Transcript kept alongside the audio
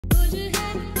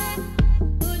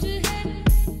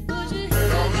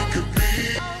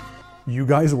You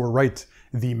guys were right.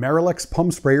 The Marolex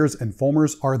pump sprayers and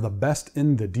foamers are the best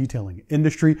in the detailing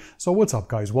industry. So what's up,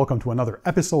 guys? Welcome to another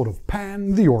episode of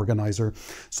Pan the Organizer.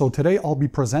 So today I'll be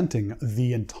presenting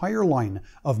the entire line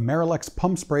of Marolex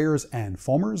pump sprayers and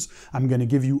foamers. I'm going to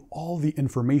give you all the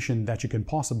information that you can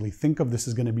possibly think of. This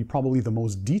is going to be probably the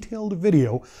most detailed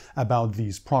video about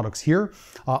these products here.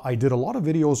 I did a lot of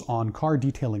videos on car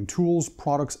detailing tools,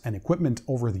 products, and equipment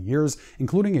over the years,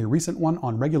 including a recent one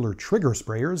on regular trigger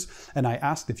sprayers. And I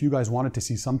asked if you guys wanted to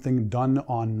see something done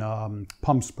on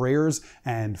pump sprayers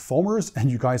and foamers, and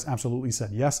you guys absolutely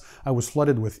said yes. I was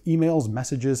flooded with emails,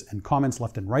 messages, and comments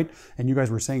left and right, and you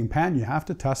guys were saying, Pan, you have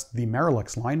to test the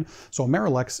Marolex line. So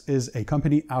Marolex is a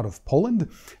company out of Poland,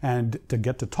 and to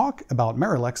get to talk about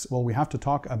Marolex, well, we have to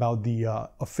talk about the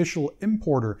official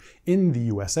importer in the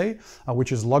USA,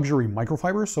 which is Luxury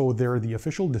Microfiber. So they're the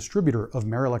official distributor of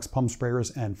Marolex pump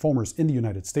sprayers and foamers in the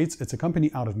United States. It's a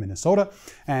company out of Minnesota,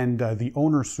 and the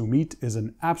owner, Sumit, is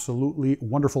an absolutely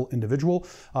wonderful individual.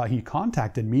 He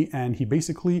contacted me, and he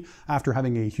basically, after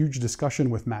having a huge discussion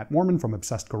with Matt Mormon from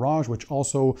Obsessed Garage, which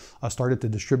also started to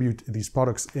distribute these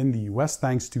products in the US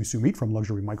thanks to Sumit from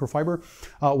Luxury Microfiber,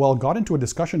 well, got into a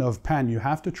discussion of, Pan, you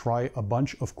have to try a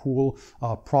bunch of cool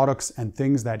products and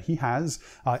things that he has.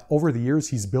 Over the years,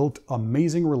 he's built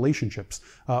amazing relationships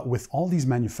with all these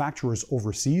manufacturers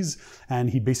overseas, and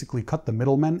he basically cut the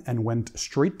middlemen and went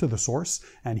straight to the source,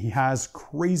 and he has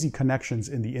crazy connections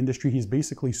in the industry. He's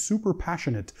basically super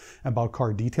passionate about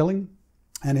car detailing.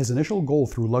 And his initial goal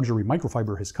through Luxury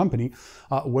Microfiber, his company,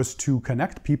 was to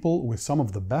connect people with some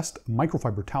of the best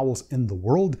microfiber towels in the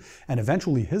world. And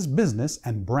eventually his business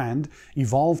and brand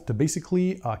evolved to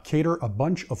basically cater a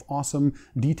bunch of awesome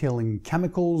detailing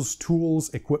chemicals,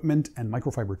 tools, equipment, and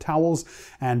microfiber towels,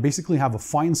 and basically have a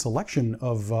fine selection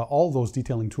of all those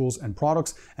detailing tools and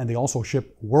products. And they also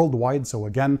ship worldwide. So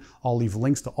again, I'll leave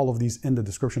links to all of these in the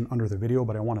description under the video,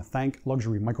 but I want to thank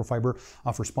Luxury Microfiber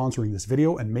for sponsoring this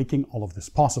video and making all of this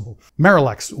possible.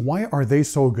 Marolex, why are they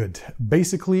so good?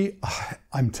 Basically,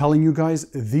 I'm telling you guys,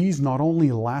 these not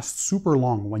only last super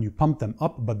long when you pump them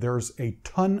up, but there's a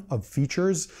ton of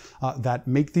features that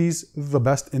make these the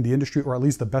best in the industry, or at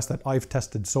least the best that I've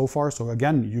tested so far. So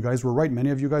again, you guys were right. Many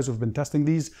of you guys who have been testing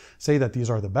these say that these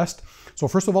are the best. So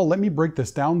first of all, let me break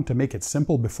this down to make it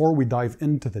simple before we dive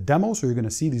into the demo. So you're going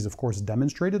to see these, of course,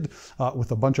 demonstrated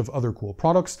with a bunch of other cool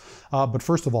products. But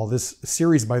first of all, this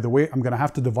series, by the way, I'm going to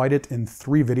have to divide it in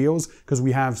 3 videos because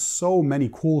we have so many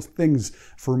cool things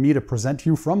for me to present to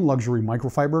you from Luxury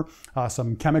Microfiber.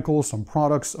 Some chemicals, some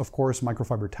products, of course,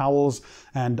 microfiber towels,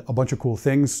 and a bunch of cool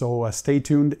things. So stay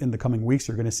tuned in the coming weeks.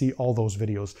 You're going to see all those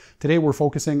videos. Today, we're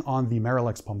focusing on the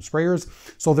Marolex pump sprayers.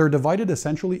 So they're divided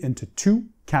essentially into 2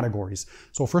 categories.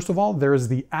 So first of all, there's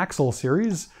the Axel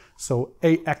series. So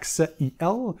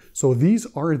AXEL. So these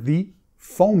are the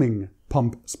foaming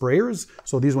pump sprayers.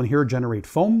 So these one here generate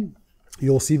foam.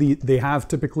 You'll see they have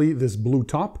typically this blue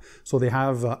top, so they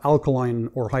have alkaline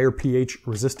or higher pH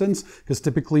resistance, because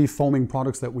typically foaming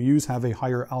products that we use have a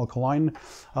higher alkaline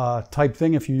type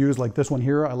thing. If you use like this one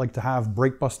here, I like to have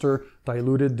Brake Buster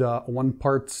diluted 1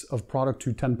 part of product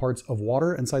to 10 parts of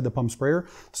water inside the pump sprayer,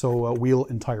 so wheel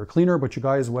entire cleaner. But you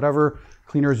guys, whatever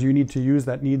cleaners you need to use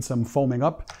that need some foaming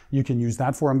up, you can use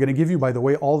that for. I'm going to give you, by the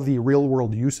way, all the real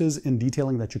world uses in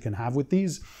detailing that you can have with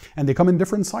these, and they come in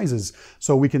different sizes.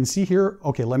 So we can see here,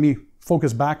 okay, let me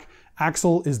focus back.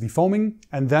 Axel is the foaming,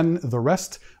 and then the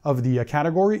rest of the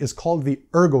category is called the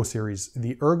Ergo series.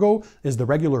 The Ergo is the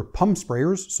regular pump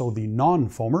sprayers, so the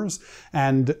non-foamers,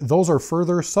 and those are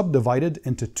further subdivided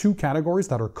into 2 categories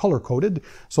that are color-coded.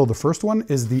 So the first one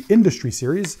is the Industry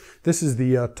series. This is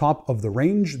the top of the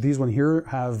range. These one here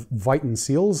have Viton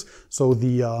seals. So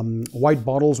the white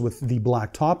bottles with the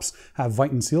black tops have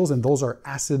Viton seals, and those are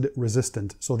acid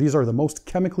resistant. So these are the most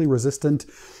chemically resistant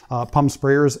pump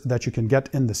sprayers that you can get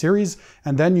in the series.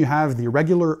 And then you have the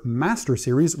regular Master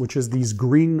series, which is these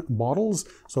green bottles.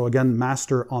 So again,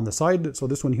 Master on the side. So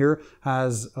this one here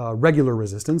has regular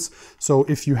resistance. So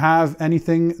if you have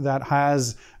anything that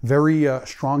has very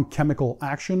strong chemical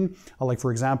action, like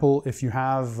for example, if you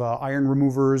have iron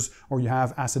removers, or you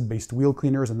have acid-based wheel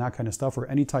cleaners and that kind of stuff, or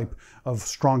any type of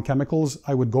strong chemicals,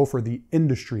 I would go for the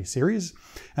Industry series.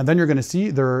 And then you're going to see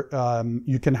there,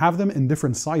 you can have them in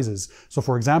different sizes. So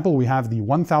for example, we have the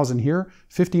 1000 here,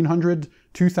 1500,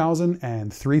 2000,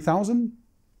 and 3000.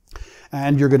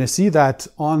 And you're going to see that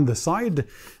on the side,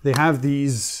 they have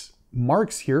these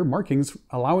marks here, markings,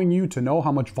 allowing you to know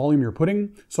how much volume you're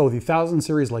putting. So the 1000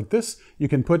 series like this, you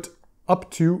can put up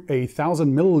to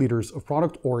 1,000 milliliters of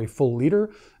product or a full liter.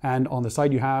 And on the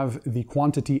side, you have the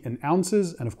quantity in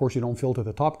ounces. And of course, you don't fill to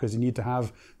the top because you need to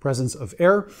have presence of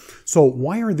air. So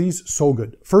why are these so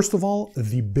good? First of all,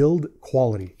 the build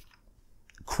quality.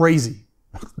 Crazy.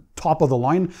 Top of the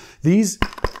line. These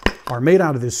are made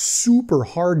out of this super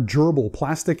hard, durable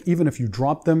plastic. Even if you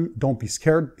drop them, don't be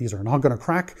scared. These are not going to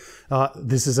crack.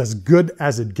 This is as good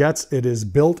as it gets. It is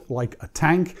built like a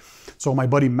tank. So my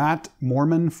buddy Matt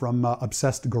Mormon from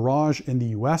Obsessed Garage in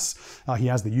the US, he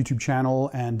has the YouTube channel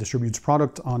and distributes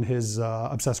product on his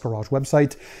Obsessed Garage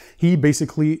website. He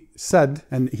basically said,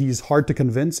 and he's hard to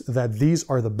convince, that these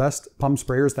are the best pump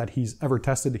sprayers that he's ever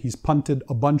tested. He's punted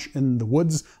a bunch in the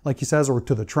woods, like he says, or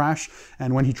to the trash.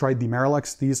 And when he tried the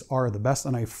Marolex, these are the best.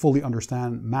 And I fully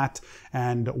understand Matt.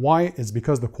 And why? It's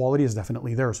because the quality is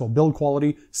definitely there. So build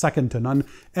quality, second to none.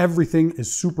 Everything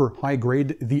is super high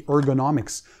grade. The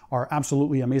ergonomics are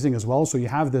absolutely amazing as well. So you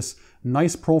have this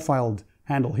nice profiled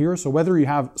handle here. So whether you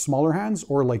have smaller hands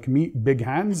or like me, big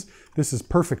hands, this is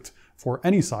perfect for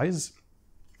any size.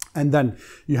 And then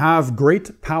you have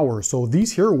great power. So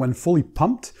these here, when fully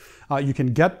pumped, you can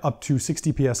get up to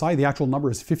 60 PSI. The actual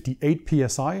number is 58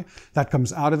 PSI that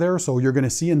comes out of there. So you're going to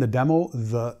see in the demo,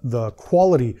 the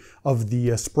quality of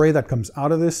the spray that comes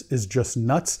out of this is just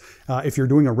nuts. If you're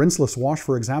doing a rinseless wash,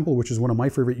 for example, which is one of my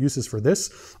favorite uses for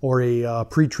this, or a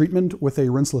pre-treatment with a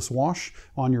rinseless wash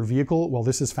on your vehicle, well,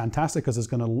 this is fantastic because it's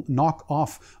going to knock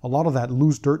off a lot of that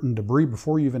loose dirt and debris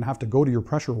before you even have to go to your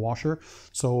pressure washer.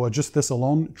 So just this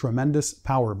alone, tremendous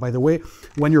power. By the way,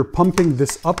 when you're pumping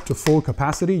this up to full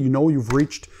capacity, you know you've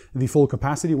reached the full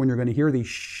capacity when you're going to hear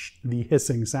the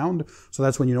hissing sound. So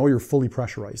that's when you know you're fully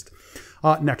pressurized.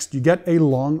 Next, you get a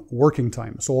long working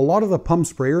time. So a lot of the pump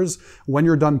sprayers, when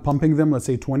you're done pumping them, let's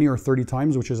say 20 or 30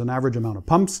 times, which is an average amount of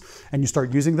pumps, and you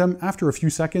start using them, after a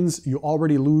few seconds, you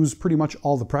already lose pretty much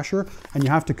all the pressure, and you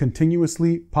have to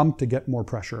continuously pump to get more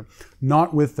pressure.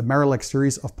 Not with the Marolex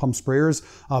series of pump sprayers.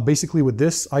 Basically with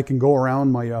this, I can go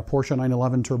around my Porsche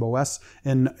 911 Turbo S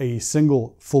in a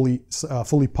single fully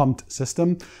pumped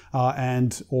system,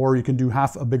 or you can do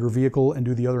half a bigger vehicle and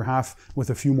do the other half with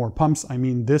a few more pumps. I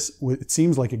mean, this, it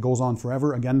seems like it goes on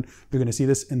forever. Again, you're going to see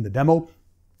this in the demo.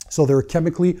 So they're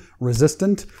chemically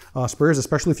resistant sprayers,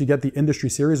 especially if you get the industry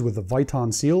series with the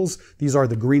Viton seals. These are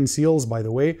the green seals, by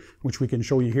the way, which we can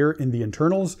show you here in the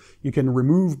internals. You can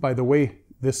remove, by the way,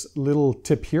 this little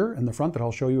tip here in the front that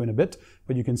I'll show you in a bit,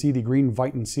 but you can see the green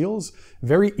Viton seals.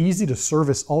 Very easy to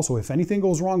service also. If anything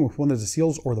goes wrong with one of the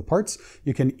seals or the parts,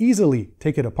 you can easily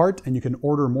take it apart and you can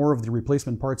order more of the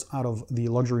replacement parts out of the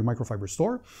luxury microfiber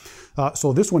store.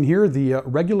 So this one here, the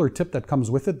regular tip that comes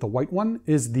with it, the white one,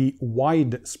 is the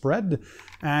wide spread,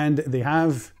 and they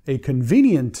have a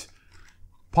convenient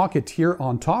pocket here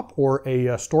on top, or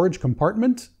a storage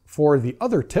compartment for the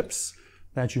other tips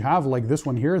that you have, like this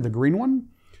one here, the green one,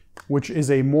 which is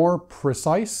a more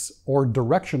precise or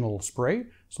directional spray.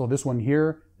 So this one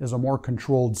here is a more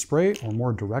controlled spray, or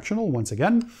more directional once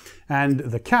again. And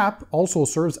the cap also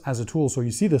serves as a tool. So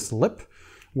you see this lip.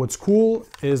 What's cool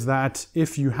is that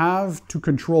if you have to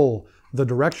control the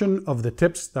direction of the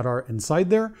tips that are inside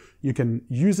there, you can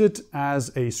use it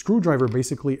as a screwdriver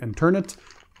basically and turn it.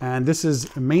 And this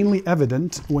is mainly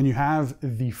evident when you have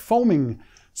the foaming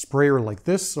sprayer like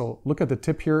this. So look at the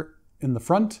tip here in the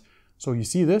front. So you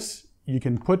see this, you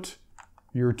can put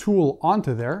your tool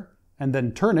onto there and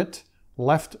then turn it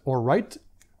left or right,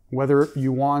 whether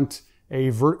you want a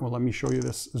well, let me show you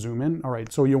this, zoom in. All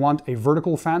right, so you want a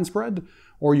vertical fan spread,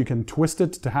 or you can twist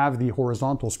it to have the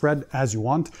horizontal spread as you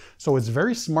want. So it's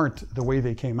very smart the way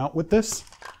they came out with this.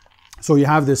 So you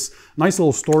have this nice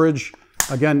little storage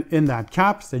again in that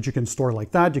cap that you can store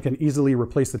like that. You can easily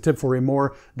replace the tip for a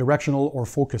more directional or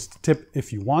focused tip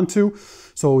if you want to.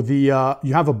 So you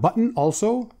have a button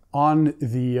also on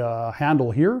the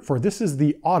handle here for this is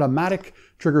the automatic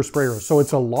trigger sprayer. So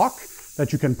it's a lock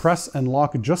that you can press and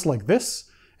lock just like this.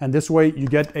 And this way you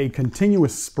get a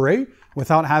continuous spray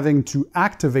without having to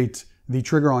activate the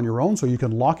trigger on your own. So you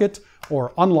can lock it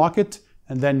or unlock it,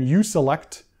 and then you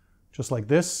select just like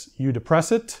this, you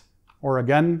depress it, or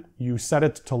again, you set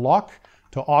it to lock,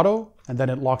 to auto, and then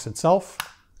it locks itself,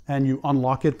 and you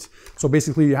unlock it. So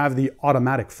basically you have the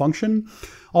automatic function.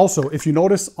 Also, if you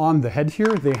notice on the head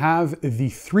here, they have the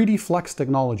 3D Flex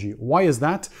technology. Why is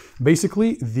that?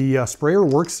 Basically, the sprayer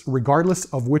works regardless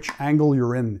of which angle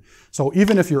you're in. So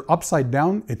even if you're upside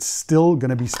down, it's still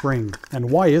gonna be spraying. And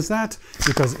why is that?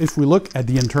 Because if we look at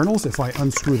the internals, if I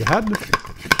unscrew the head,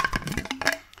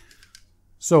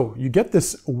 so you get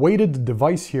this weighted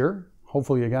device here,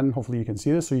 hopefully you can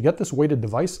see this. So you get this weighted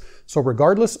device. So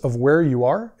regardless of where you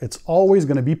are, it's always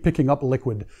going to be picking up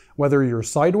liquid, whether you're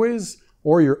sideways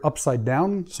or you're upside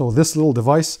down. So this little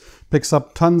device picks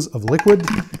up tons of liquid,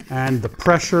 and the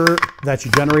pressure that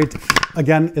you generate,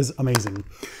 again, is amazing.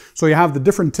 So you have the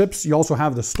different tips. You also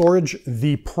have the storage,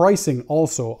 the pricing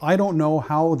also. I don't know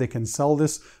how they can sell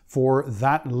this for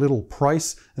that little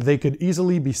price. They could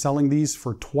easily be selling these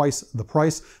for twice the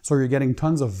price. So you're getting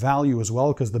tons of value as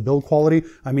well, because the build quality,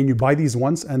 I mean, you buy these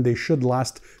once and they should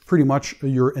last pretty much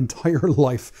your entire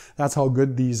life. That's how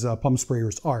good these pump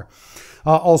sprayers are.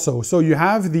 Also, so you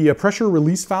have the pressure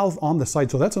release valve on the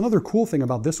side. So that's another cool thing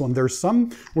about this one. There's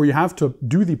some where you have to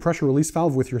do the pressure release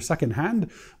valve with your second hand,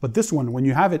 but this one, when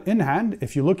you have it in hand,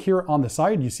 if you look here on the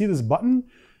side, you see this button,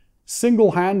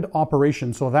 single hand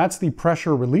operation. So that's the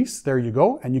pressure release. There you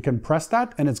go. And you can press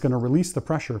that and it's going to release the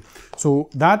pressure. So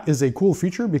that is a cool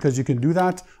feature, because you can do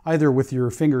that either with your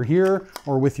finger here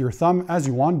or with your thumb as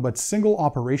you want, but single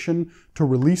operation to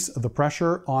release the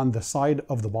pressure on the side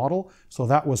of the bottle. So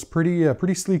that was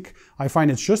pretty sleek. I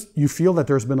find it's just, you feel that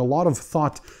there's been a lot of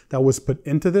thought that was put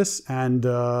into this. And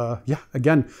yeah,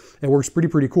 again, it works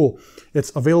pretty cool.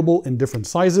 It's available in different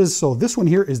sizes. So this one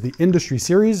here is the Industry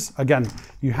Series. Again,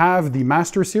 you have the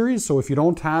Master Series. So if you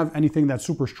don't have anything that's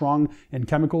super strong in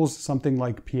chemicals, something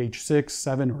like pH 6,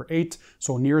 7, or 8,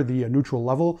 so near the neutral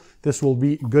level, this will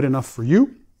be good enough for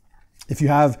you. If you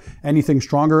have anything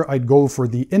stronger, I'd go for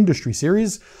the Industry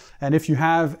Series. And if you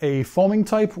have a foaming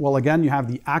type, well, again, you have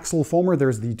the Axel foamer.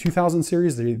 There's the 2000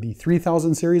 series, the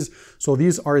 3000 series. So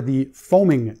these are the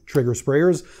foaming trigger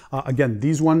sprayers. Again,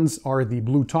 these ones are the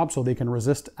blue top, so they can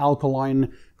resist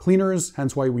alkaline cleaners,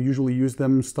 hence why we usually use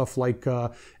them. Stuff like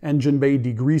engine bay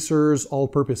degreasers,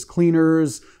 all-purpose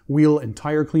cleaners, wheel and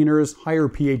tire cleaners, higher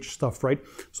pH stuff, right?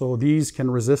 So these can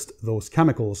resist those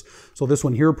chemicals. So this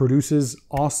one here produces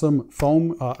awesome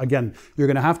foam. Again, you're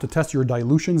gonna have to test your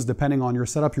dilutions depending on your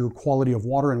setup, your quality of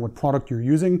water, and what product you're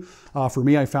using. For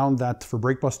me, I found that for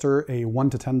BrakeBuster, a 1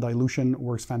 to 10 dilution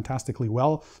works fantastically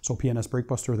well. So PNS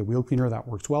BrakeBuster, the wheel cleaner, that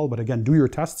works well. But again, do your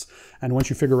tests, and once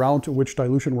you figure out which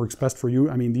dilution works best for you,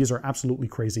 I mean, these are absolutely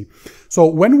crazy. So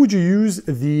when would you use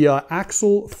the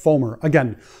Axel foamer?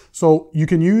 Again, so you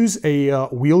can use a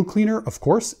wheel cleaner, of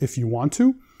course, if you want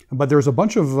to, but there's a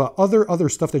bunch of other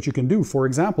stuff that you can do. For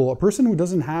example, a person who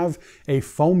doesn't have a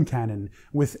foam cannon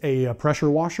with a pressure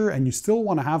washer, and you still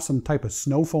want to have some type of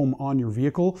snow foam on your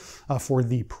vehicle for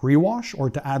the pre-wash, or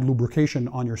to add lubrication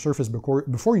on your surface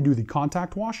before you do the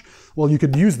contact wash, well, you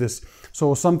could use this.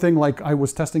 So something like, I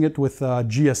was testing it with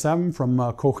GSM from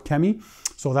Koch Chemie.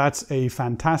 So that's a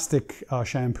fantastic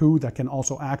shampoo that can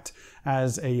also act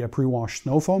as a pre-wash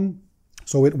snow foam.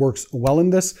 So it works well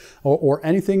in this, or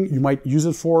anything you might use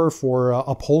it for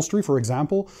upholstery, for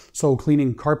example. So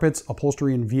cleaning carpets,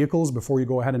 upholstery, and vehicles before you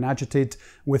go ahead and agitate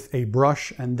with a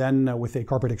brush, and then with a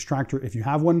carpet extractor if you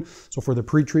have one. So for the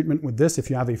pre-treatment with this, if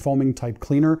you have a foaming type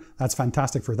cleaner, that's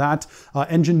fantastic for that.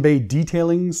 Engine bay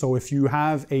detailing. So if you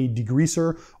have a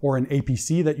degreaser or an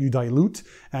APC that you dilute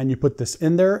and you put this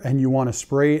in there and you want to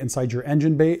spray inside your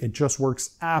engine bay, it just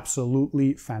works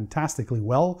absolutely fantastically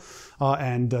well,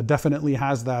 and definitely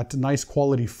has that nice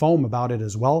quality foam about it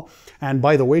as well. And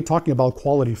by the way, talking about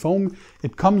quality foam,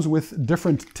 it comes with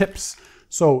different tips.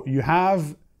 So you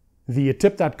have the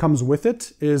tip that comes with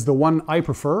it is the one I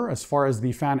prefer as far as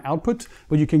the fan output,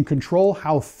 but you can control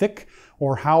how thick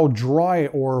or how dry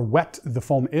or wet the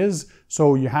foam is.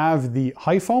 So you have the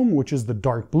high foam, which is the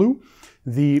dark blue,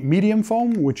 the medium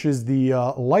foam, which is the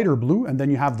lighter blue, and then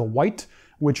you have the white,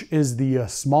 which is the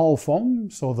small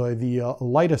foam, so the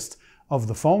lightest of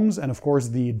the foams. And of course,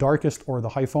 the darkest, or the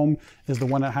high foam, is the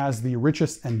one that has the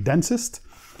richest and densest.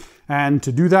 And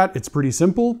to do that, it's pretty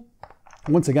simple.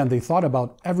 Once again, they thought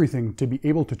about everything to be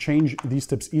able to change these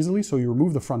tips easily. So you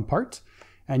remove the front part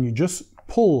and you just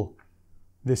pull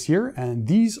this here, and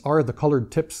these are the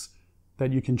colored tips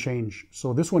that you can change.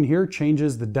 So this one here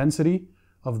changes the density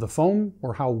of the foam,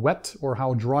 or how wet or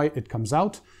how dry it comes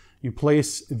out. You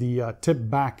place the tip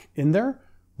back in there,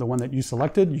 the one that you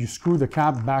selected, you screw the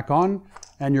cap back on,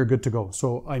 and you're good to go.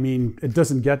 So, I mean, it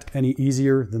doesn't get any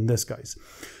easier than this, guys.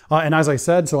 And as I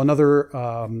said, so another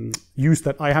use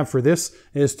that I have for this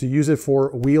is to use it for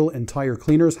wheel and tire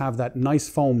cleaners, have that nice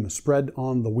foam spread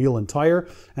on the wheel and tire,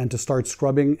 and to start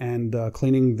scrubbing and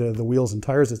cleaning the wheels and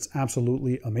tires. It's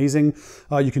absolutely amazing.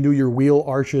 You can do your wheel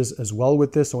arches as well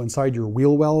with this. So inside your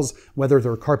wheel wells, whether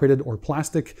they're carpeted or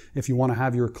plastic, if you want to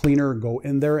have your cleaner go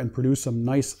in there and produce some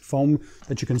nice foam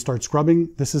that you can start scrubbing,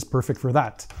 this is perfect for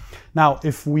that. Now,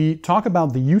 if we talk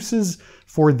about the uses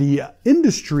for the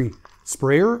Industry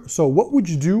sprayer. So what would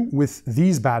you do with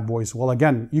these bad boys? Well,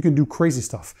 again, you can do crazy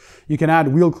stuff. You can add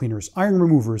wheel cleaners, iron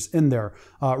removers in there,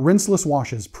 rinseless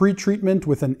washes, pre-treatment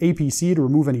with an APC to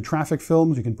remove any traffic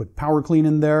films. You can put Power Clean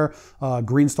in there,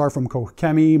 Green Star from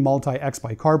Kohkemi, Multi-X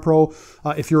by CarPro.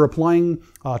 If you're applying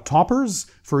toppers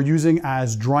for using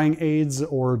as drying aids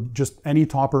or just any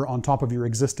topper on top of your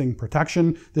existing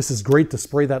protection, this is great to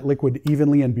spray that liquid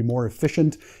evenly and be more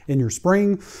efficient in your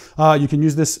spraying. You can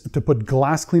use this to put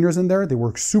glass cleaners in there. They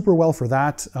work super well for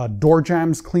that. Door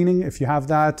jams cleaning, if you have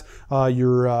that.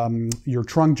 Your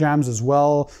trunk jams as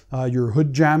well. Your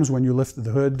hood jams when you lift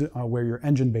the hood where your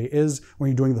engine bay is. When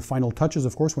you're doing the final touches,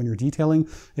 of course, when you're detailing.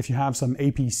 If you have some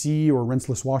APC or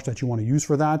rinseless wash that you want to use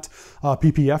for that.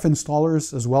 PPF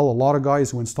installers as well. A lot of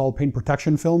guys who install paint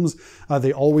protection films,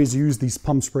 they always use these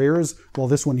pump sprayers. Well,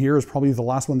 this one here is probably the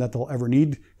last one that they'll ever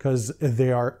need because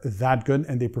they are that good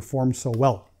and they perform so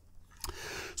well.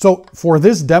 So for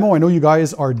this demo, I know you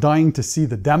guys are dying to see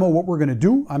the demo. What we're going to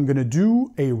do, I'm going to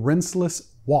do a rinseless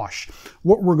wash.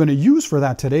 What we're going to use for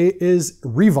that today is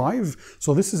Revive.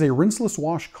 So this is a rinseless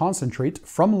wash concentrate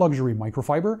from Luxury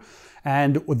Microfiber.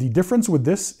 And the difference with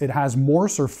this, it has more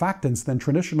surfactants than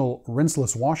traditional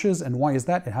rinseless washes. And why is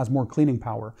that? It has more cleaning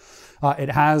power. It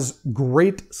has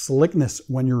great slickness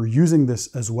when you're using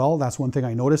this as well. That's one thing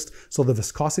I noticed. So the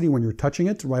viscosity when you're touching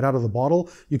it right out of the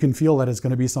bottle, you can feel that it's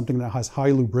going to be something that has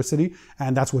high lubricity.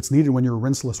 And that's what's needed when you're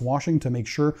rinseless washing to make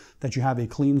sure that you have a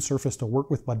clean surface to work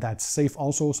with, but that's safe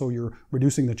also. So you're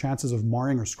reducing the chances of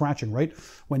marring or scratching, right?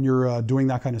 When you're doing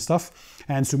that kind of stuff.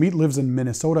 And Sumit lives in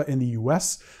Minnesota in the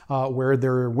US, where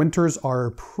their winters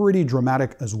are pretty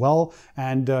dramatic as well.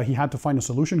 And he had to find a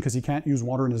solution because he can't use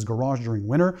water in his garage during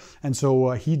winter. And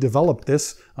so he developed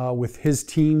this with his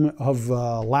team of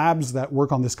labs that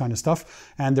work on this kind of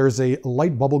stuff. And there's a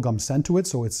light bubblegum scent to it.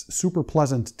 So it's super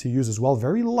pleasant to use as well.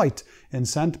 Very light in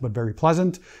scent, but very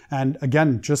pleasant. And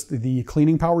again, just the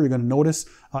cleaning power, you're going to notice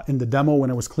in the demo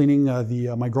when I was cleaning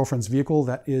my girlfriend's vehicle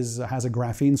that has a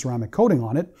graphene ceramic coating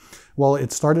on it. Well,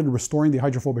 it started restoring the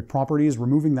hydrophobic properties,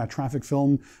 removing that traffic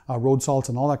film, road salts,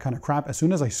 and all that kind of crap as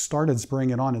soon as I started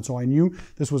spraying it on it. So I knew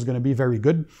this was going to be very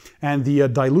good. And the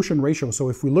dilution ratio. So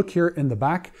if we look here in the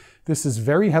back, this is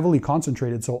very heavily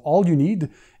concentrated. So all you need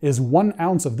is 1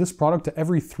 ounce of this product to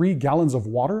every 3 gallons of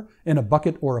water in a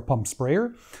bucket or a pump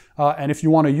sprayer. And if you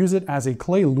want to use it as a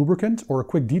clay lubricant or a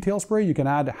quick detail spray, you can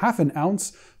add ½ an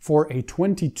ounce for a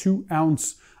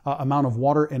 22-ounce amount of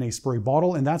water in a spray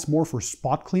bottle. And that's more for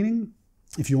spot cleaning,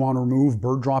 if you want to remove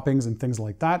bird droppings and things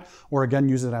like that, or again,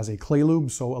 use it as a clay lube.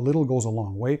 So a little goes a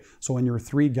long way. So in your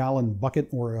 3-gallon bucket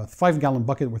or a 5-gallon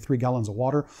bucket with 3 gallons of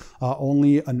water,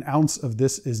 only 1 ounce of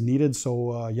this is needed.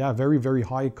 So yeah, very, very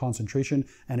high concentration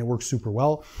and it works super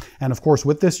well. And of course,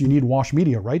 with this, you need wash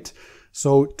media, right?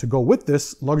 So to go with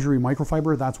this, Luxury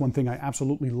Microfiber, that's one thing I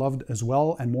absolutely loved as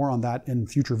well, and more on that in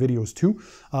future videos too.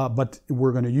 But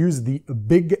we're going to use the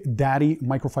Big Daddy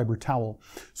Microfiber towel.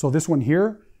 So this one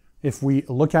here, if we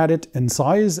look at it in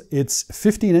size, it's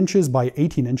 15 inches by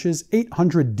 18 inches,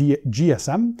 800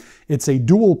 GSM. It's a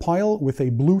dual pile with a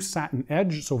blue satin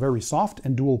edge, so very soft,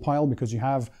 and dual pile because you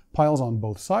have piles on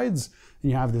both sides, and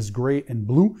you have this gray and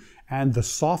blue. And the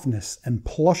softness and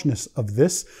plushness of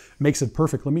this makes it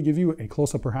perfect. Let me give you a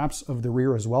close-up perhaps of the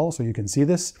rear as well so you can see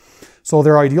this. So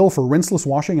they're ideal for rinseless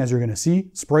washing, as you're going to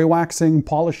see, spray waxing,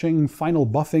 polishing, final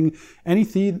buffing,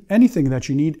 anything that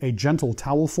you need a gentle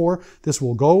towel for, this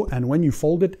will go. And when you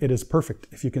fold it, it is perfect.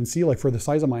 If you can see, like for the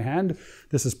size of my hand,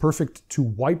 this is perfect to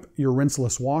wipe your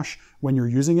rinseless wash when you're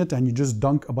using it, and you just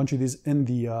dunk a bunch of these in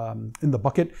the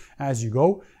bucket as you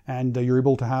go, and you're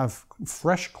able to have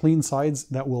fresh, clean sides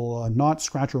that will not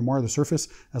scratch or mar the surface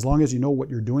as long as you know what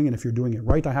you're doing and if you're doing it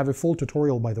right. I have a full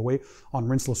tutorial, by the way, on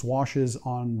rinseless washes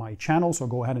on my channel, so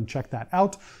go ahead and check that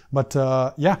out. But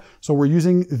yeah, so we're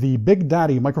using the Big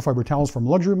Daddy microfiber towels from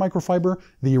Luxury Microfiber,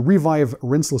 the Revive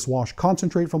Rinseless Wash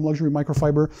Concentrate from Luxury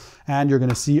Microfiber, and you're going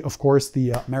to see, of course,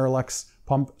 the Marolex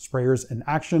Pump sprayers in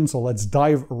action. So let's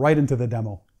dive right into the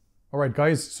demo. All right,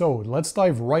 guys, so let's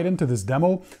dive right into this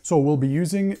demo. So we'll be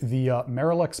using the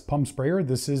Marolex Pump sprayer.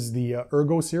 This is the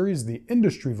Ergo series, the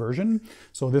industry version.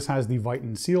 So this has the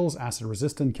Vitin seals, acid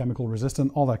resistant, chemical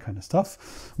resistant, all that kind of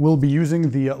stuff. We'll be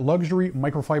using the Luxury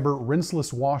Microfiber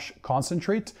Rinseless Wash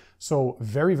Concentrate. So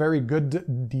very, very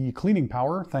good de-cleaning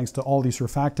power thanks to all these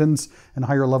surfactants and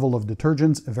higher level of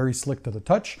detergents, very slick to the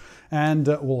touch. And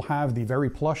we'll have the very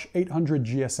plush 800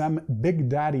 GSM Big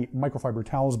Daddy microfiber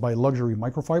towels by Luxury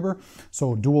Microfiber.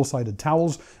 So dual-sided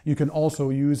towels. You can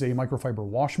also use a microfiber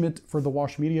wash mitt for the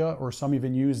wash media, or some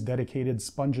even use dedicated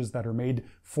sponges that are made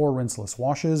for rinseless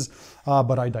washes.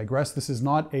 But I digress. This is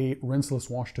not a rinseless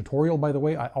wash tutorial, by the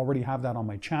way. I already have that on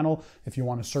my channel if you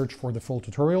want to search for the full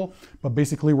tutorial. But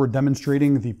basically, we're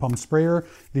demonstrating the pump sprayer,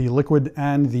 the liquid,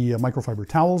 and the microfiber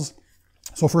towels.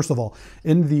 So first of all,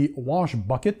 in the wash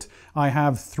bucket, I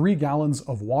have 3 gallons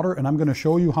of water, and I'm going to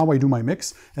show you how I do my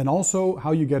mix and also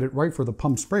how you get it right for the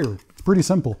pump sprayer. It's pretty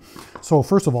simple. So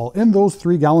first of all, in those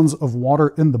 3 gallons of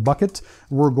water in the bucket,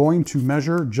 we're going to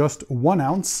measure just 1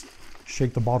 ounce,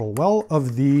 shake the bottle well,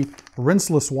 of the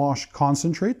rinseless wash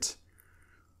concentrate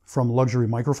from Luxury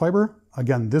Microfiber.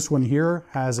 Again, this one here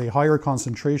has a higher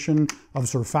concentration of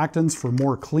surfactants for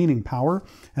more cleaning power,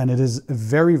 and it is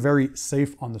very, very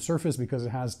safe on the surface because it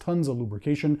has tons of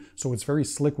lubrication, so it's very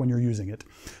slick when you're using it.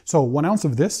 So 1 ounce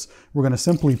of this, we're going to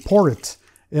simply pour it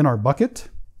in our bucket.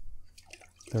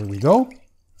 There we go.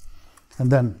 And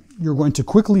then you're going to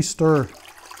quickly stir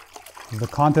the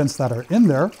contents that are in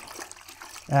there.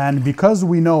 And because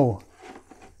we know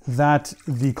that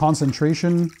the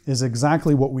concentration is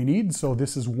exactly what we need, so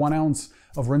this is 1 ounce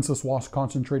of rinseless wash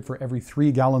concentrate for every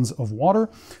 3 gallons of water,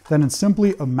 then it's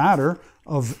simply a matter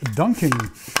of dunking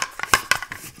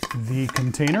the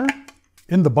container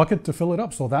in the bucket to fill it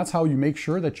up. So that's how you make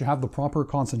sure that you have the proper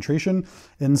concentration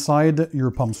inside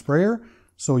your pump sprayer.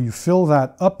 So you fill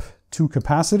that up to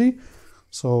capacity.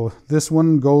 So this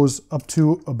one goes up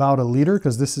to about 1 liter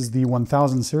because this is the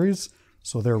 1000 series.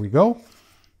 So there we go.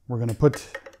 We're going to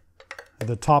put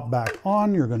the top back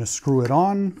on, you're going to screw it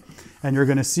on, and you're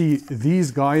going to see these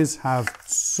guys have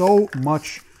so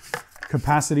much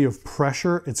capacity of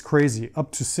pressure. It's crazy,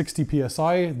 up to 60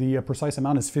 psi. The precise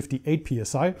amount is 58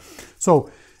 psi.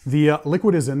 So the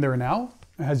liquid is in there now,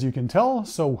 as you can tell.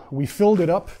 So we filled it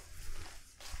up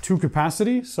to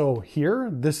capacity. So here,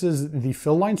 this is the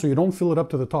fill line. So you don't fill it up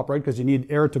to the top, right? Because you need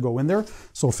air to go in there.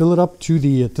 So fill it up to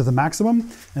the maximum,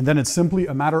 and then it's simply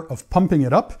a matter of pumping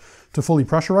it up to fully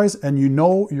pressurize, and you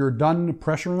know you're done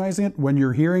pressurizing it when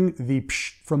you're hearing the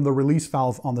psh from the release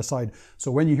valve on the side.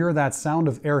 So when you hear that sound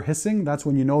of air hissing, that's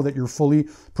when you know that you're fully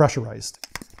pressurized.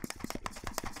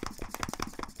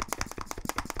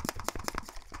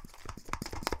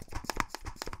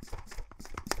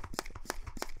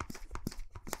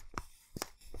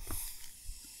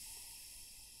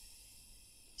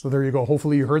 So there you go.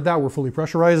 Hopefully you heard that. We're fully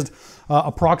pressurized.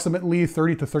 Approximately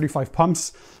 30 to 35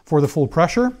 pumps for the full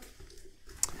pressure.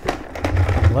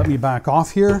 Let me back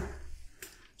off here.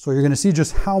 So you're going to see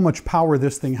just how much power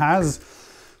this thing has.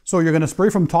 So you're going to spray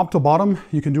from top to bottom.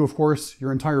 You can do, of course,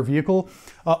 your entire vehicle.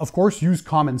 Of course, use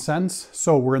common sense.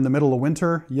 So we're in the middle of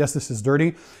winter. Yes, this is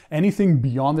dirty. Anything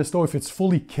beyond this, though, if it's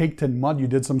fully caked in mud, you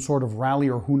did some sort of rally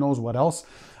or who knows what else,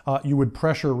 you would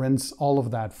pressure rinse all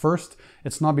of that first.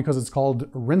 It's not because it's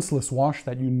called rinseless wash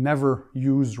that you never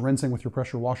use rinsing with your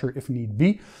pressure washer if need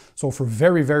be. So for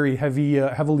very, very heavy,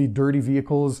 heavily dirty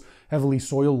vehicles, heavily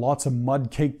soiled, lots of mud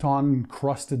caked on,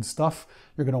 crusted stuff,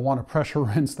 you're going to want to pressure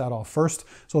rinse that off first.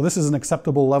 So this is an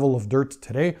acceptable level of dirt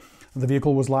today. The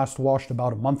vehicle was last washed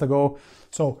about a month ago.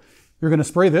 So you're going to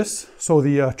spray this. So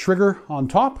the trigger on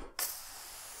top,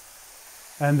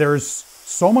 and there's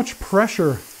so much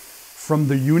pressure from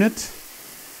the unit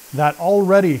that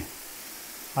already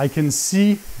I can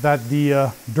see that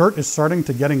the dirt is starting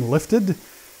to getting lifted.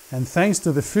 And thanks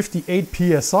to the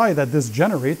 58 psi that this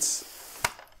generates,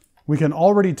 we can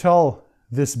already tell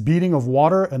this beating of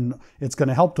water, and it's going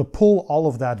to help to pull all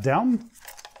of that down.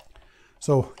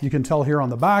 So you can tell here on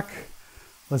the back.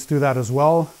 Let's do that as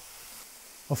well.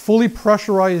 A fully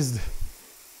pressurized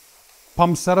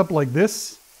pump setup like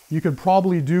this, you could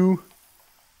probably do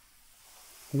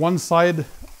one side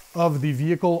of the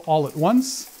vehicle all at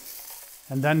once.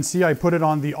 And then see, I put it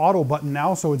on the auto button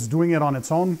now, so it's doing it on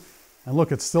its own. And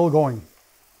look, it's still going.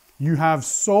 You have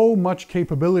so much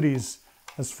capabilities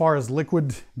as far as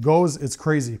liquid goes, it's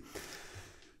crazy.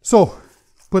 So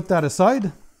put that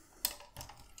aside.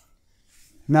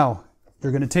 Now,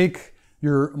 you're gonna take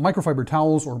your microfiber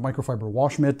towels or microfiber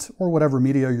wash mitt or whatever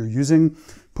media you're using,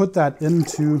 put that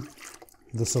into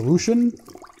the solution.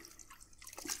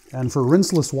 And for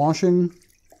rinseless washing,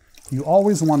 you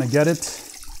always want to get it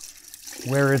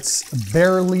where it's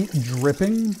barely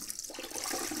dripping.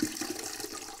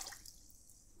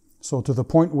 So to the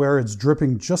point where it's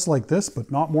dripping just like this,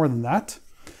 but not more than that.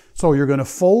 So you're going to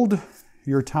fold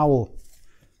your towel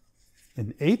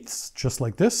in eighths, just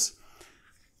like this.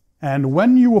 And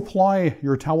when you apply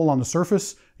your towel on the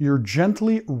surface, you're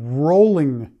gently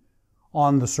rolling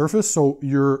on the surface. So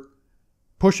you're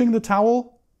pushing the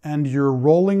towel and you're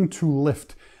rolling to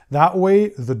lift. That way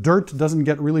the dirt doesn't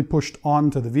get really pushed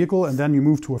onto the vehicle, and then you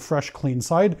move to a fresh, clean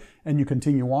side and you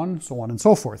continue on and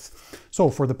so forth. So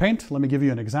for the paint, let me give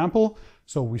you an example.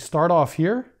 So we start off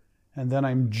here, and then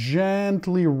I'm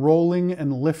gently rolling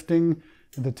and lifting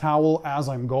the towel as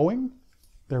I'm going.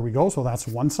 There we go. So that's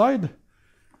one side.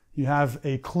 You have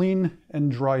a clean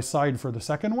and dry side for the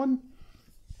second one.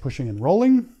 Pushing and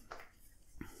rolling.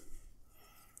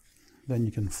 Then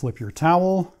you can flip your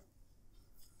towel.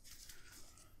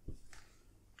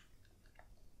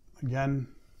 Again,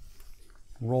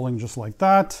 rolling just like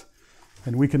that.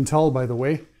 And we can tell, by the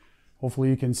way, hopefully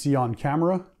you can see on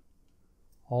camera,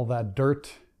 all that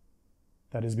dirt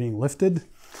that is being lifted.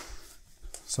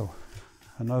 So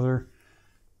another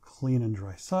clean and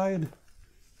dry side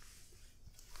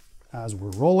as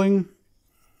we're rolling.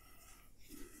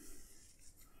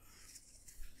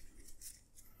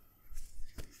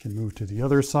 Can move to the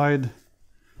other side.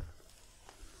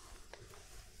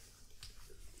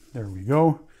 There we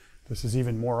go. This is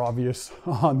even more obvious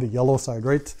on the yellow side,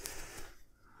 right?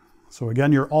 So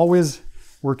again, you're always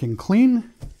working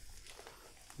clean.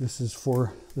 This is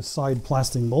for the side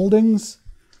plastic moldings.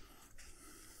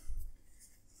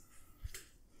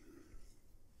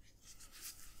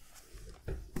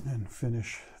 And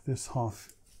finish this off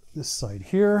this side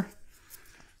here.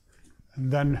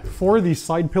 And then for the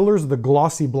side pillars, the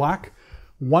glossy black,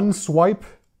 one swipe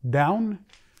down,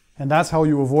 and that's how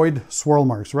you avoid swirl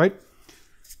marks, right?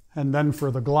 And then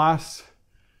for the glass,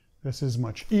 this is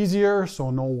much easier, so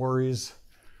no worries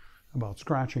about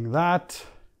scratching that.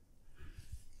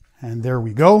 And there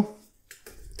we go.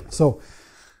 So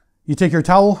you take your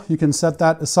towel, you can set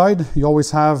that aside. You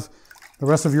always have the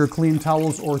rest of your clean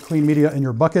towels or clean media in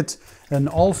your bucket. And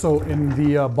also in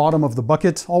the bottom of the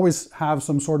bucket, always have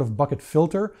some sort of bucket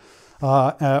filter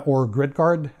or grit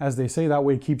guard, as they say. That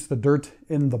way it keeps the dirt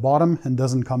in the bottom and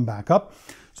doesn't come back up.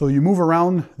 So you move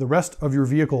around the rest of your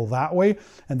vehicle that way,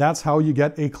 and that's how you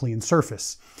get a clean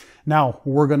surface. Now,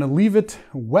 we're gonna leave it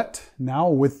wet now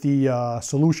with the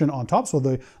solution on top, so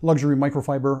the luxury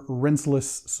microfiber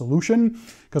rinseless solution,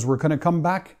 because we're gonna come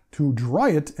back to dry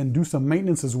it and do some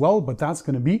maintenance as well, but that's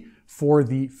gonna be for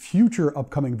the future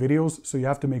upcoming videos, so you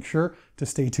have to make sure to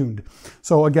stay tuned.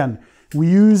 So again, we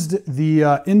used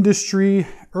the industry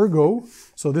Ergo,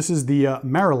 so this is the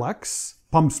Marolex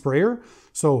Pump sprayer.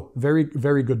 So very,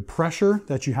 very good pressure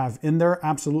that you have in there,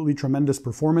 absolutely tremendous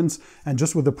performance. And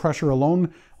just with the pressure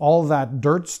alone, all that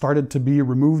dirt started to be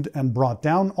removed and brought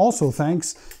down. Also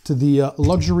thanks to the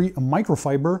luxury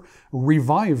microfiber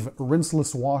Revive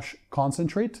rinseless wash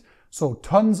concentrate. So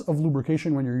tons of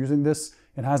lubrication when you're using this.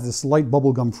 It has this light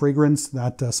bubblegum fragrance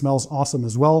that smells awesome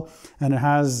as well. And it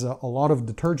has a lot of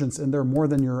detergents in there, more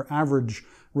than your average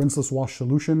rinseless wash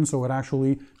solution, so it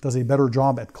actually does a better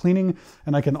job at cleaning.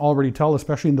 And I can already tell,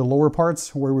 especially in the lower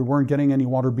parts where we weren't getting any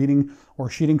water beading or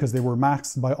sheeting because they were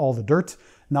masked by all the dirt.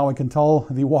 Now I can tell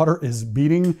the water is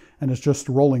beading and it's just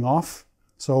rolling off.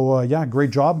 So yeah,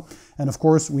 great job. And of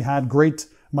course we had great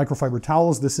microfiber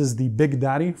towels. This is the Big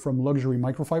Daddy from Luxury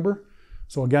Microfiber.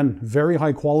 So again, very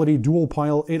high quality, dual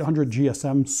pile, 800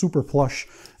 GSM, super plush,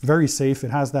 very safe.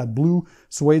 It has that blue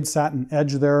suede satin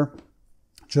edge there.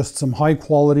 Just some high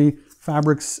quality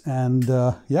fabrics, and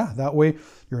yeah, that way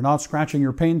you're not scratching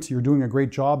your paint, you're doing a great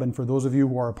job. And for those of you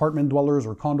who are apartment dwellers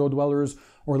or condo dwellers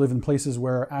or live in places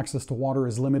where access to water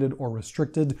is limited or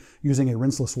restricted, using a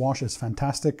rinseless wash is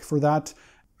fantastic for that.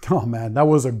 Oh man, that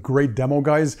was a great demo,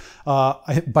 guys.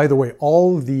 By the way,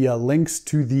 all the links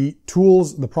to the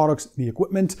tools, the products, the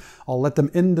equipment, I'll let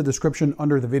them in the description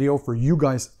under the video for you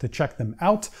guys to check them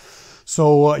out.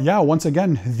 So yeah, once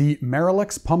again, the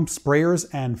Marolex pump sprayers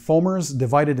and foamers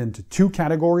divided into two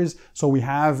categories. So we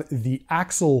have the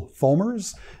Axel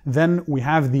foamers, then we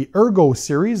have the Ergo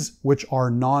series, which are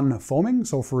non-foaming.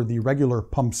 So for the regular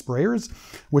pump sprayers,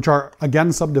 which are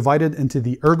again subdivided into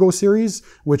the Ergo series,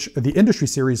 the industry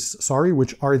series, sorry,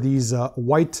 which are these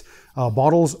white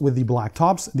bottles with the black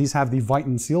tops. These have the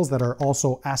Viton seals that are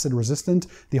also acid resistant,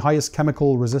 the highest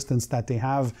chemical resistance that they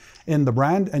have in the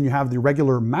brand. And you have the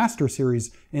regular Master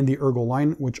series in the Ergo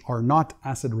line, which are not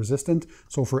acid resistant.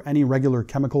 So for any regular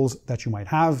chemicals that you might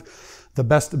have, the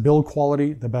best build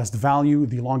quality, the best value,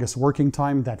 the longest working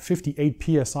time, that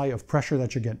 58 psi of pressure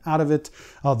that you get out of it.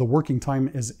 The working time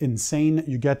is insane.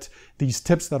 You get these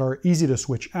tips that are easy to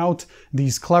switch out,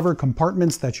 these clever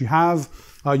compartments that you have.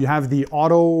 You have the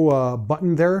auto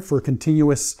button there for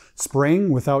continuous spraying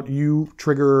without you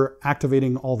trigger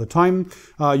activating all the time.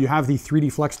 You have the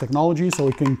 3D Flex technology, so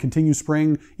it can continue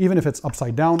spraying even if it's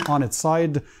upside down, on its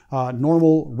side,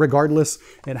 normal, regardless.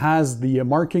 It has the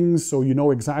markings, so you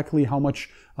know exactly how much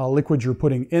liquid you're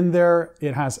putting in there.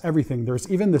 It has everything.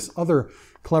 There's even this other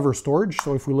clever storage.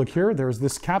 So if we look here, there's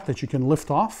this cap that you can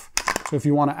lift off. So if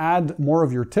you want to add more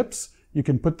of your tips, you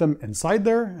can put them inside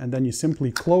there, and then you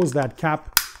simply close that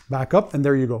cap back up, and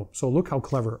there you go. So look how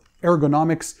clever.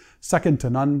 Ergonomics, second to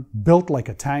none, built like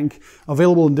a tank,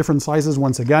 available in different sizes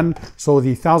once again. So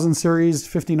the 1000 series,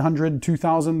 1500,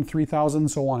 2000, 3000,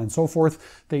 so on and so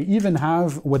forth. They even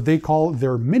have what they call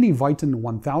their Mini Viton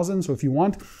 1000. So if you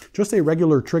want just a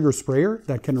regular trigger sprayer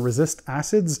that can resist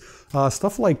acids,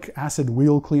 stuff like acid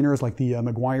wheel cleaners, like the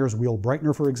Meguiar's Wheel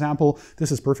Brightener, for example,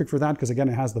 this is perfect for that because again,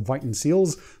 it has the Viton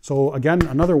seals. So again,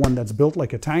 another one that's built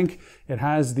like a tank. It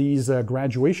has these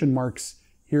graduation marks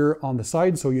here on the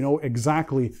side, so you know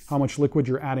exactly how much liquid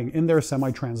you're adding in there,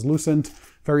 semi-translucent,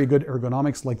 very good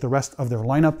ergonomics like the rest of their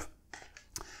lineup.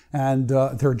 And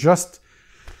they're just,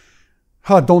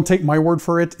 don't take my word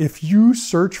for it. If you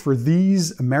search for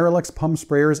these Marolex pump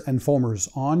sprayers and foamers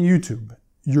on YouTube,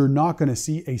 you're not going to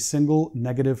see a single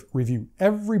negative review.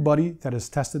 Everybody that has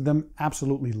tested them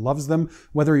absolutely loves them.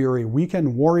 Whether you're a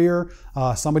weekend warrior,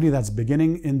 somebody that's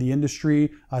beginning in the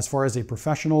industry as far as a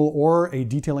professional, or a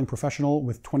detailing professional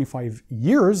with 25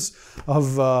 years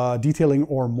of detailing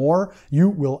or more, you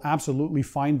will absolutely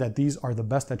find that these are the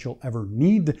best that you'll ever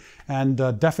need. And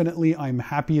definitely, I'm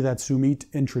happy that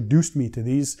Sumit introduced me to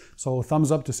these. So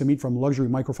thumbs up to Sumit from Luxury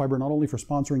Microfiber, not only for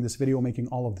sponsoring this video, making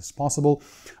all of this possible,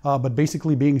 but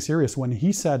basically being serious when he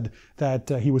said that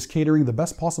he was catering the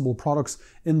best possible products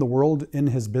in the world in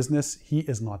his business. He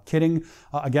is not kidding.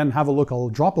 Again, have a look. I'll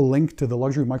drop a link to the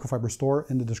Luxury Microfiber store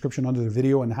in the description under the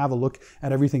video, and have a look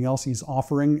at everything else he's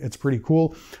offering. It's pretty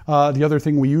cool. The other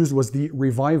thing we used was the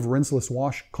Revive Rinseless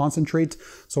Wash Concentrate.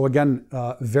 So again,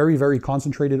 very, very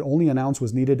concentrated. Only an ounce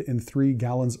was needed in 3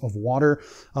 gallons of water.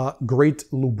 Great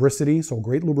lubricity, so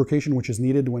great lubrication, which is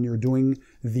needed when you're doing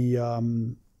the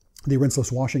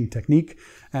rinseless washing technique,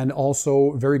 and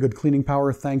also very good cleaning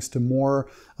power thanks to more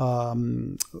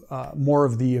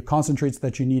of the concentrates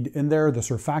that you need in there, the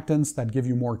surfactants that give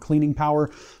you more cleaning power.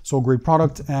 So great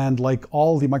product. And like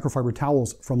all the microfiber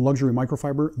towels from Luxury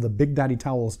Microfiber, the Big Daddy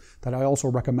towels that I also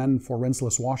recommend for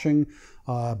rinseless washing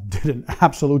did an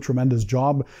absolute tremendous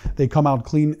job. They come out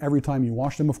clean every time you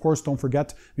wash them. Of course, don't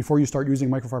forget, before you start using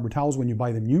microfiber towels, when you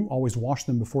buy them new, always wash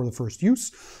them before the first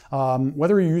use.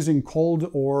 Whether you're using cold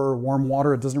or warm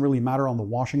water, it doesn't really matter on the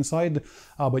washing side,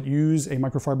 but use a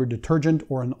microfiber detergent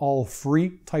or an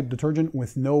all-free type detergent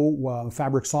with no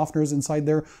fabric softeners inside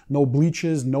there, no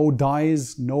bleaches, no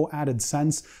dyes, no added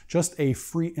scents, just a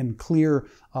free and clear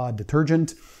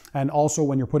detergent. And also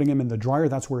when you're putting them in the dryer,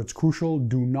 that's where it's crucial.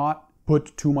 Do not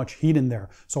put too much heat in there.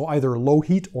 So either low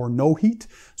heat or no heat.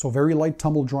 So very light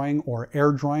tumble drying or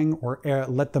air drying, or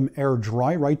let them air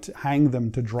dry, right? Hang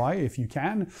them to dry if you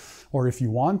can, or if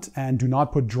you want, and do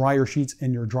not put dryer sheets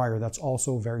in your dryer. That's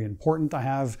also very important. I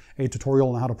have a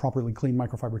tutorial on how to properly clean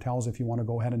microfiber towels if you want to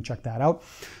go ahead and check that out.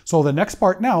 So the next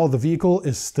part now, the vehicle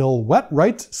is still wet,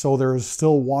 right? So there's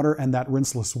still water and that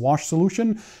rinseless wash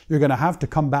solution. You're going to have to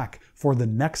come back for the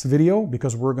next video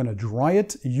because we're going to dry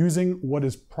it using what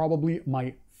is probably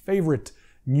my favorite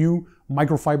new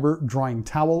microfiber drying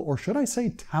towel, or should I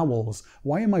say towels?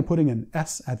 Why am I putting an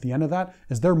S at the end of that?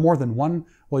 Is there more than one?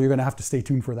 Well, you're gonna have to stay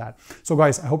tuned for that. So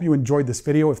guys, I hope you enjoyed this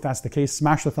video. If that's the case,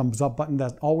 smash the thumbs up button.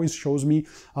 That always shows me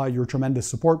your tremendous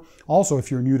support. Also, if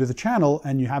you're new to the channel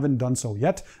and you haven't done so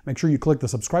yet, make sure you click the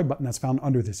subscribe button that's found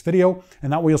under this video,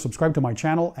 and that way you'll subscribe to my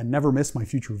channel and never miss my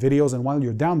future videos. And while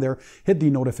you're down there, hit the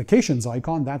notifications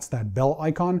icon, that's that bell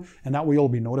icon, and that way you'll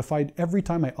be notified every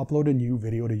time I upload a new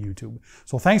video to YouTube.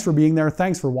 So thanks for being there,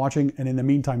 thanks for watching, and in the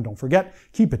meantime, don't forget,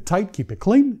 keep it tight, keep it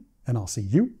clean, and I'll see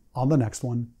you on the next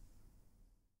one.